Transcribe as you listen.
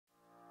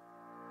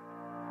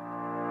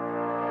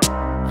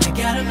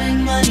gotta make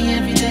money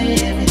every day,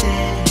 every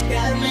day.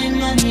 Gotta make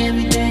money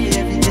every day,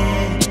 every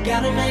day.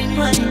 Gotta make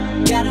money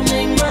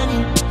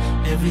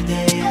every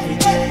day, every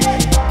day.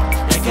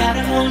 I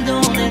gotta hold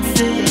on every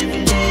day,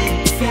 every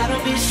day. Gotta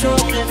be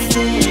strong every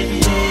day, every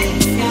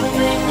day. Gotta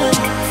make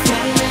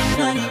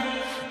money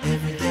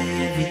every day,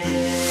 every day.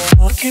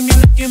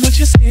 Che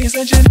mucho sei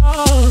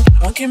esagerato,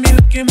 anche mi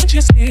che mucho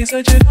sei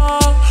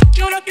esagerato.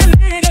 Giuro che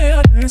l'idea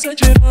è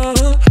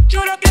esagerato,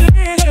 giuro che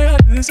l'idea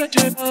è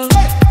esagerato.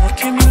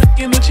 Anche mi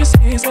che mucho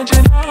sei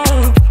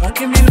esagerato,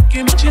 anche mi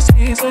che mucho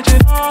sei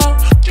esagerato.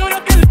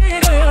 Giuro che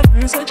l'idea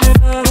è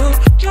esagerato,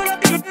 giuro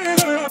che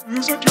l'idea è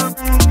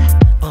esagerato.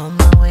 On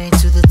my way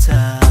to the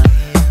top,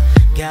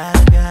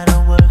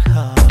 gotta work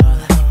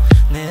hard.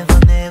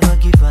 Never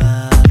give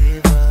up.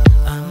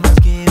 I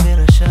must give it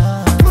a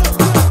shot.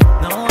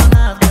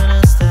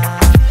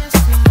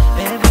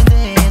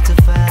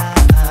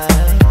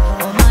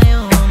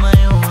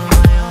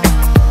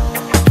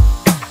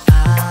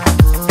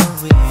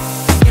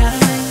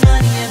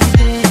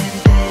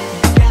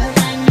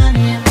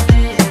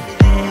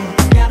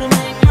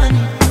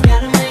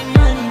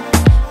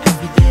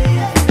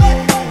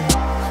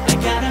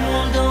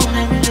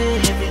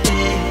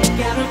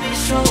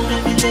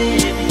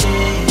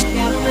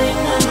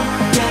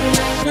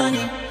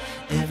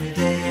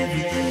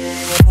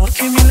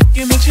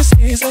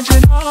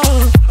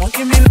 Esagerato,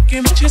 anche mi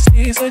che mucho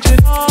sei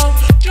esagerato.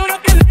 Giuro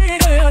che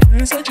l'idea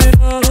è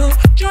esagerato,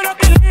 giuro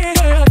che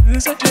l'idea è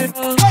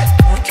esagerato.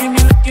 Anche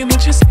mi che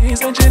mucho sei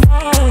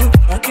esagerato,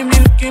 anche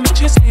mi che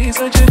mucho sei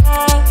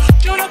esagerato.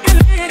 Giuro che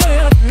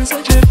l'idea è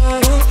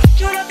esagerato,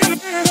 giuro che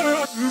l'idea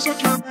è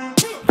esagerato.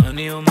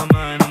 Money on my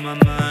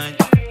mind,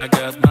 I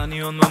got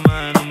money on my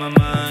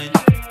mind.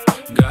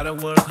 Gotta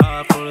work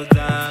hard for a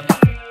dime,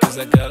 cause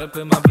I gotta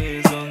pay my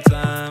bills on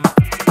time.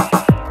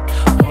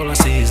 All I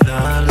see is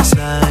dollar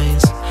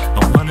signs.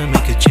 I wanna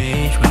make a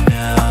change right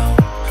now.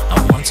 I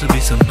want to be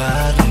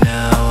somebody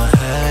now. I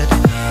had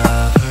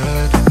enough,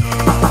 heard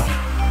enough.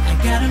 I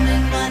gotta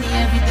make money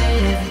every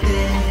day, every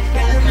day.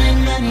 Gotta make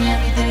money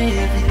every day,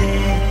 every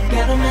day.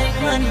 Gotta make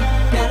money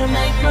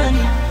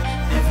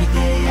every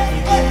day,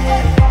 every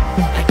day.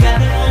 I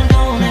gotta hold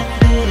on every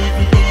day,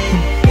 every day.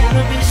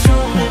 Gotta be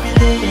strong every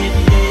day,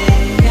 every day.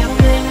 Gotta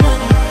make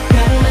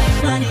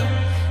money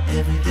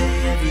every day,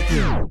 every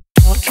day.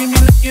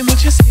 Anche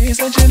mucho sei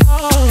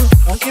esagerato,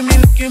 anche mi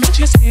che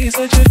mucho sei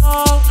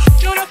esagerato.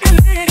 Giuro che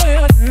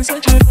l'idea è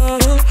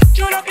esagerato,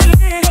 giuro che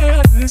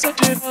l'idea è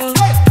esagerato.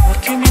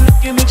 Anche mi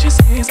che mucho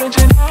sei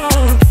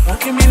esagerato,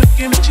 anche mi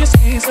che mucho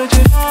sei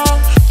esagerato.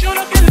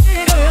 Giuro che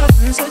l'idea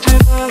è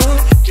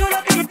esagerato,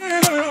 giuro che l'idea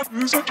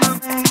è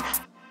esagerato.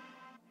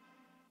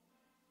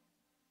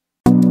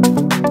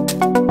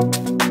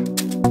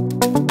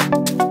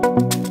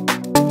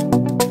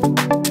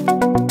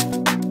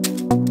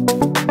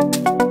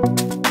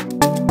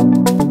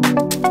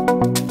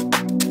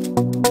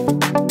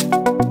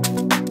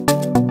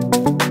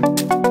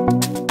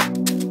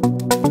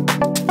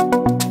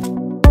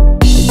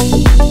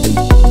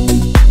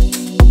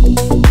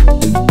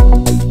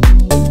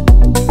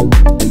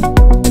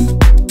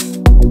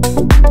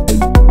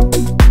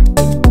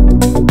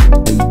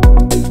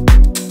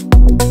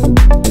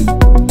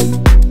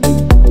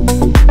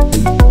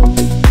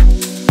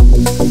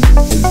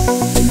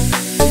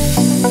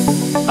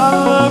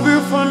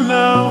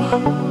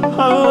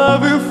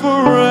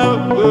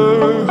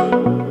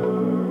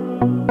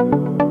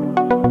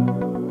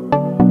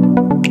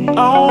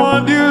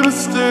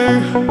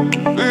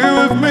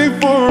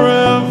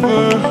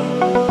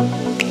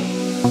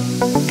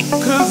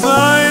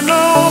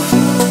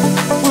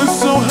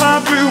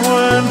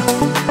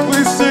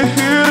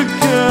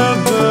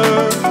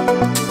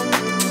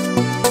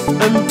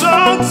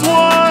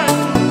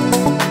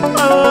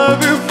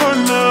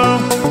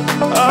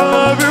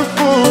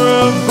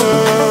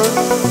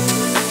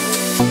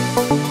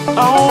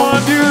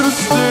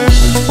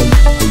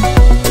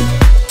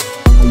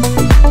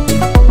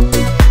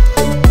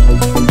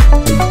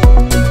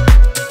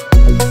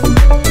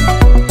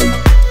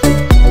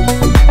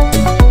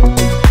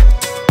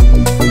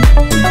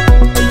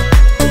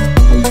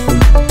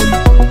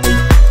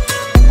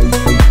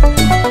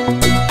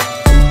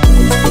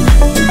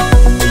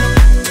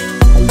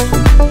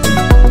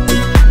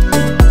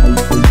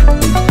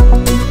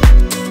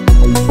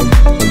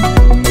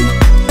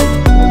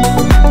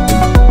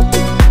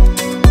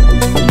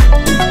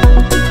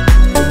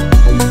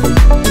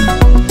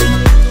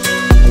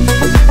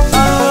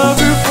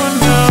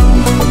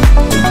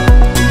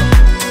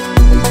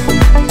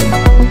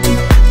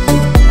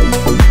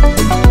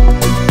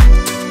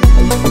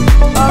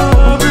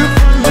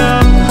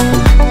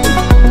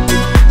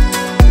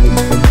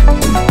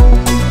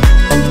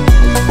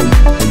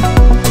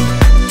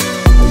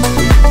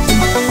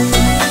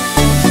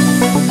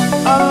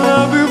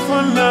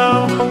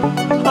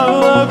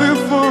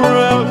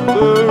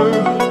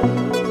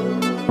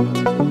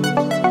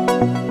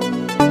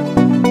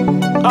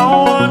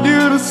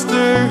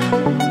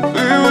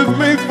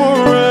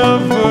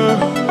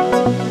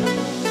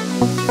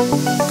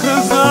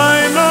 Cause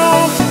I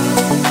know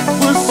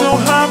we're so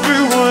happy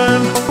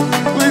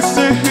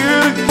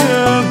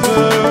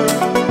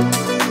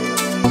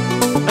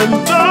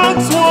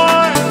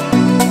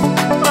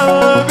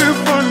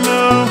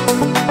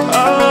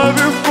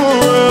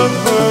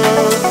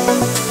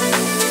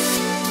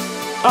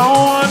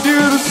I